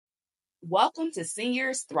Welcome to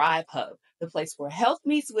Seniors Thrive Hub, the place where health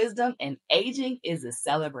meets wisdom and aging is a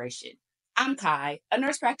celebration. I'm Kai, a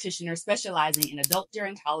nurse practitioner specializing in adult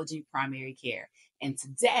gerontology primary care. And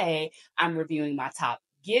today I'm reviewing my top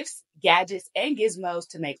gifts, gadgets, and gizmos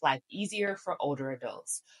to make life easier for older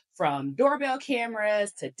adults. From doorbell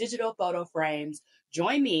cameras to digital photo frames,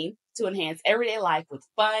 join me to enhance everyday life with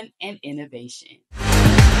fun and innovation.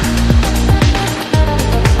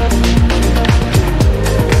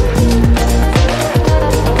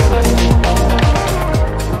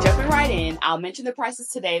 Jumping right in, I'll mention the prices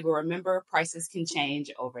today, but remember, prices can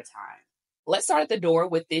change over time. Let's start at the door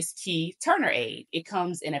with this key turner aid. It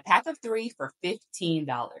comes in a pack of 3 for $15.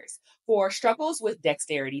 For struggles with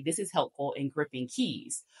dexterity, this is helpful in gripping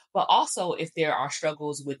keys, but also if there are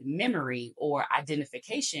struggles with memory or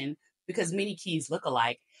identification, because many keys look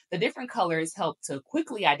alike, the different colors help to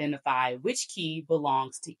quickly identify which key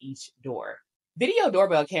belongs to each door. Video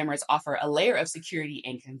doorbell cameras offer a layer of security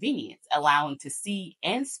and convenience, allowing to see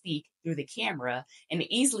and speak through the camera and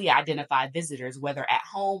easily identify visitors, whether at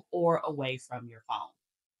home or away from your phone.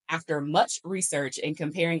 After much research and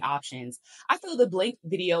comparing options, I feel the Blink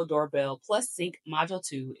Video Doorbell Plus Sync Module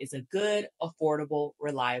 2 is a good, affordable,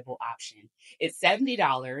 reliable option. It's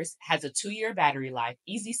 $70, has a 2-year battery life,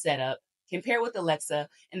 easy setup, can pair with Alexa,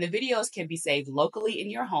 and the videos can be saved locally in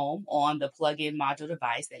your home on the plug-in module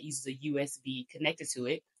device that uses a USB connected to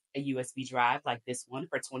it, a USB drive like this one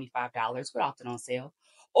for $25, but often on sale.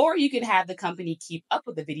 Or you can have the company keep up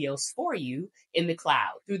with the videos for you in the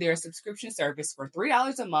cloud through their subscription service for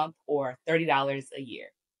 $3 a month or $30 a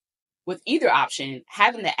year. With either option,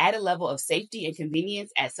 having the added level of safety and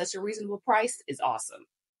convenience at such a reasonable price is awesome.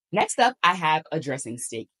 Next up, I have a dressing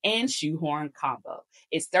stick and shoehorn combo.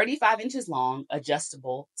 It's 35 inches long,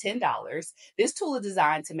 adjustable, $10. This tool is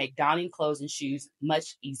designed to make donning clothes and shoes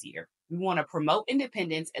much easier. We want to promote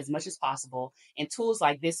independence as much as possible, and tools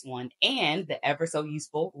like this one and the ever so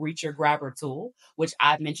useful Reacher Grabber tool, which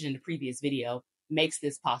I've mentioned in the previous video, makes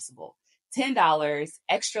this possible. $10,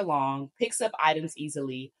 extra long, picks up items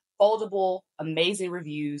easily, foldable, amazing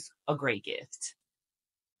reviews, a great gift.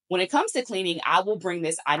 When it comes to cleaning, I will bring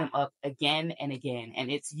this item up again and again,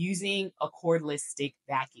 and it's using a cordless stick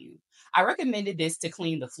vacuum. I recommended this to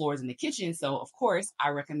clean the floors in the kitchen, so of course, I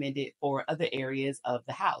recommend it for other areas of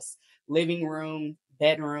the house. Living room,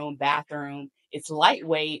 bedroom, bathroom. It's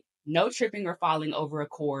lightweight, no tripping or falling over a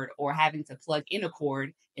cord or having to plug in a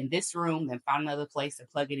cord in this room, then find another place to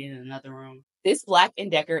plug it in another room. This Black &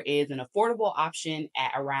 Decker is an affordable option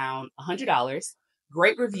at around $100.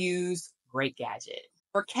 Great reviews, great gadget.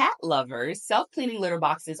 For cat lovers, self-cleaning litter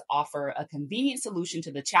boxes offer a convenient solution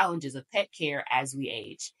to the challenges of pet care as we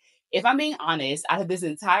age. If I'm being honest, out of this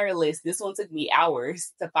entire list, this one took me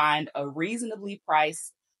hours to find a reasonably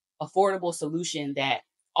priced, affordable solution that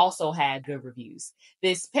also had good reviews.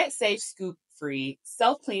 This pet safe, scoop free,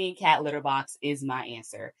 self-cleaning cat litter box is my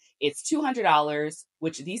answer. It's $200,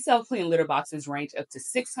 which these self-cleaning litter boxes range up to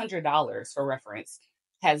 $600 for reference.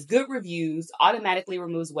 Has good reviews, automatically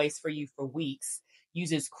removes waste for you for weeks,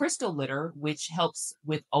 uses crystal litter, which helps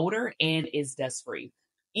with odor and is dust-free.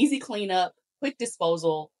 Easy cleanup, quick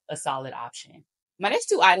disposal, a solid option. My next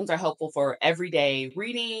 2 items are helpful for everyday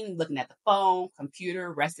reading, looking at the phone, computer,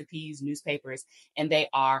 recipes, newspapers, and they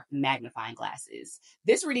are magnifying glasses.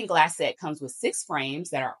 This reading glass set comes with 6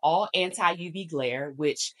 frames that are all anti-UV glare,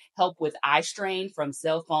 which help with eye strain from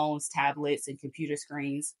cell phones, tablets, and computer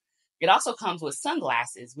screens. It also comes with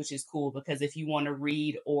sunglasses, which is cool because if you want to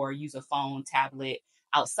read or use a phone, tablet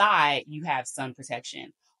outside, you have sun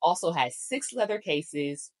protection. Also has 6 leather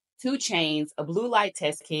cases, 2 chains, a blue light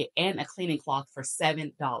test kit, and a cleaning cloth for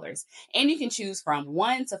 $7. And you can choose from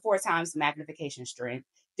 1 to 4 times magnification strength,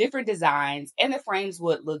 different designs, and the frames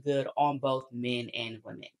would look good on both men and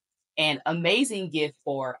women. An amazing gift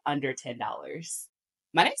for under $10.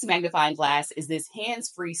 My next magnifying glass is this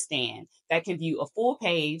hands-free stand that can view a full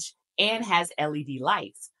page and has LED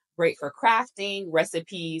lights. Great for crafting,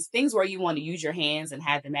 recipes, things where you want to use your hands and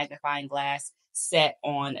have the magnifying glass set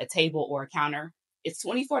on a table or a counter. It's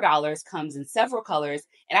 $24, comes in several colors,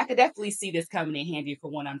 and I could definitely see this coming in handy for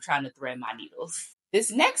when I'm trying to thread my needles. This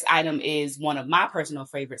next item is one of my personal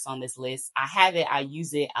favorites on this list. I have it, I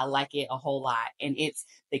use it, I like it a whole lot, and it's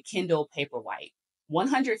the Kindle Paperwhite.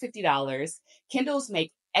 $150. Kindles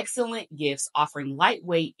make excellent gifts, offering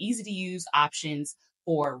lightweight, easy-to-use options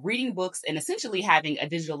for reading books and essentially having a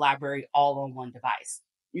digital library all on one device.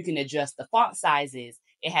 You can adjust the font sizes.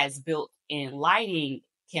 It has built-in lighting,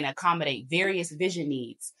 can accommodate various vision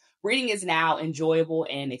needs. Reading is now enjoyable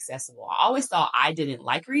and accessible. I always thought I didn't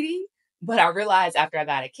like reading, But I realized after I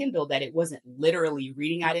got a Kindle that it wasn't literally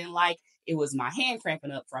reading I didn't like, it was my hand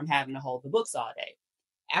cramping up from having to hold the books all day.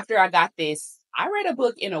 After I got this, I read a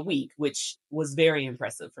book in a week, which was very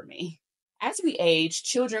impressive for me. As we age,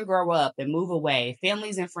 children grow up and move away,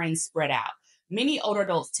 families and friends spread out. Many older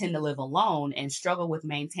adults tend to live alone and struggle with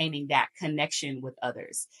maintaining that connection with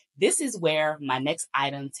others. This is where my next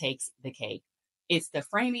item takes the cake. It's the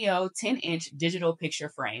Frameo 10-inch digital picture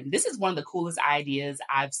frame. This is one of the coolest ideas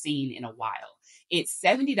I've seen in a while. It's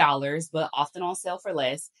 $70, but often on sale for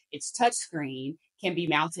less. It's touchscreen, can be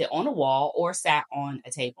mounted on a wall or sat on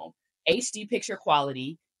a table. HD picture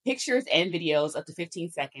quality, pictures and videos up to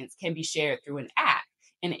 15 seconds can be shared through an app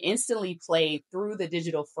and instantly played through the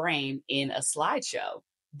digital frame in a slideshow.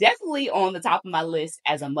 Definitely on the top of my list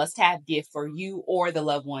as a must have gift for you or the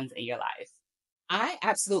loved ones in your life. I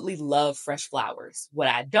absolutely love fresh flowers. What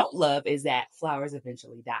I don't love is that flowers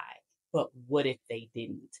eventually die. But what if they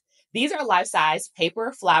didn't? These are life size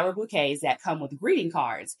paper flower bouquets that come with greeting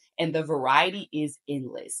cards, and the variety is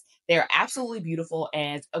endless. They're absolutely beautiful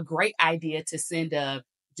and a great idea to send a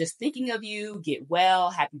just thinking of you, get well,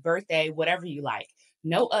 happy birthday, whatever you like.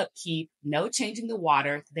 No upkeep, no changing the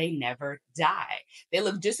water. They never die. They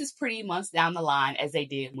look just as pretty months down the line as they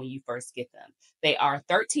did when you first get them. They are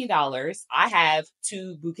 $13. I have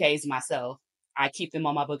two bouquets myself. I keep them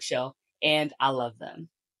on my bookshelf and I love them.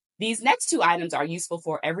 These next two items are useful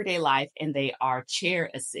for everyday life and they are chair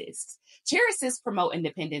assists. Chair assists promote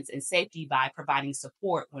independence and safety by providing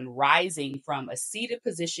support when rising from a seated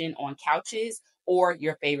position on couches or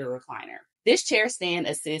your favorite recliner. This chair stand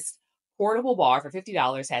assist portable bar for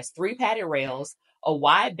 $50 has three padded rails, a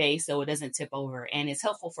wide base so it doesn't tip over, and is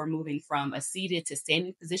helpful for moving from a seated to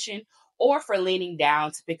standing position or for leaning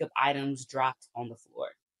down to pick up items dropped on the floor.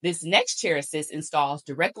 This next chair assist installs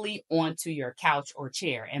directly onto your couch or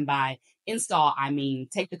chair. And by install, I mean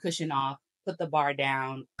take the cushion off, put the bar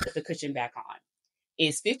down, put the cushion back on.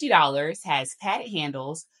 It's $50, has padded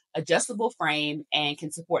handles, adjustable frame, and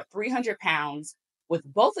can support 300 pounds. With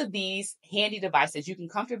both of these handy devices, you can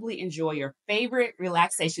comfortably enjoy your favorite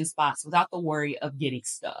relaxation spots without the worry of getting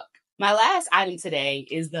stuck. My last item today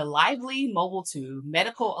is the Lively Mobile 2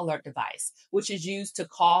 medical alert device, which is used to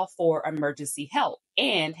call for emergency help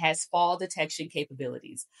and has fall detection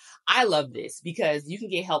capabilities. I love this because you can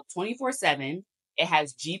get help 24/7. It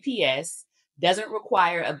has GPS, doesn't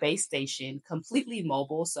require a base station, completely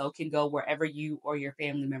mobile, so it can go wherever you or your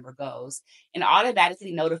family member goes, and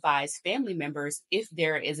automatically notifies family members if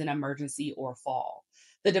there is an emergency or fall.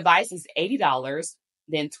 The device is $80,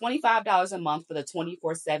 then $25 a month for the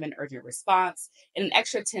 24/7 urgent response, and an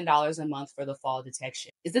extra $10 a month for the fall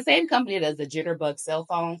detection. It's the same company that does the Jitterbug cell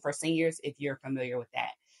phone for seniors, if you're familiar with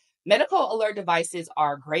that. Medical alert devices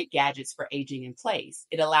are great gadgets for aging in place.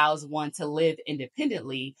 It allows one to live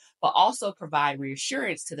independently, but also provide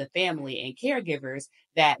reassurance to the family and caregivers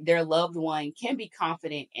that their loved one can be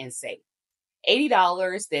confident and safe.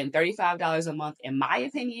 $80, then $35 a month, in my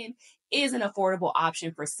opinion, is an affordable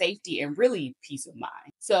option for safety and really peace of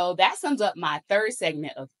mind. So that sums up my third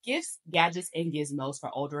segment of gifts, gadgets, and gizmos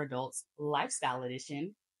for older adults, lifestyle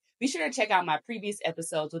edition. Be sure to check out my previous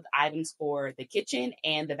episodes with items for the kitchen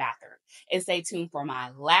and the bathroom. And stay tuned for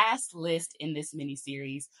my last list in this mini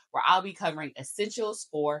series where I'll be covering essentials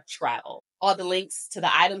for travel. All the links to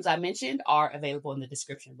the items I mentioned are available in the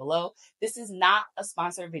description below. This is not a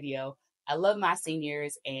sponsored video. I love my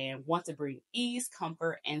seniors and want to bring ease,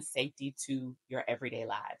 comfort, and safety to your everyday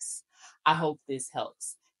lives. I hope this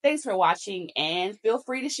helps. Thanks for watching and feel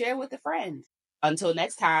free to share with a friend. Until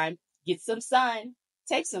next time, get some sun,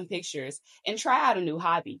 take some pictures, and try out a new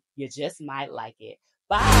hobby. You just might like it.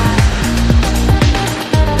 Bye.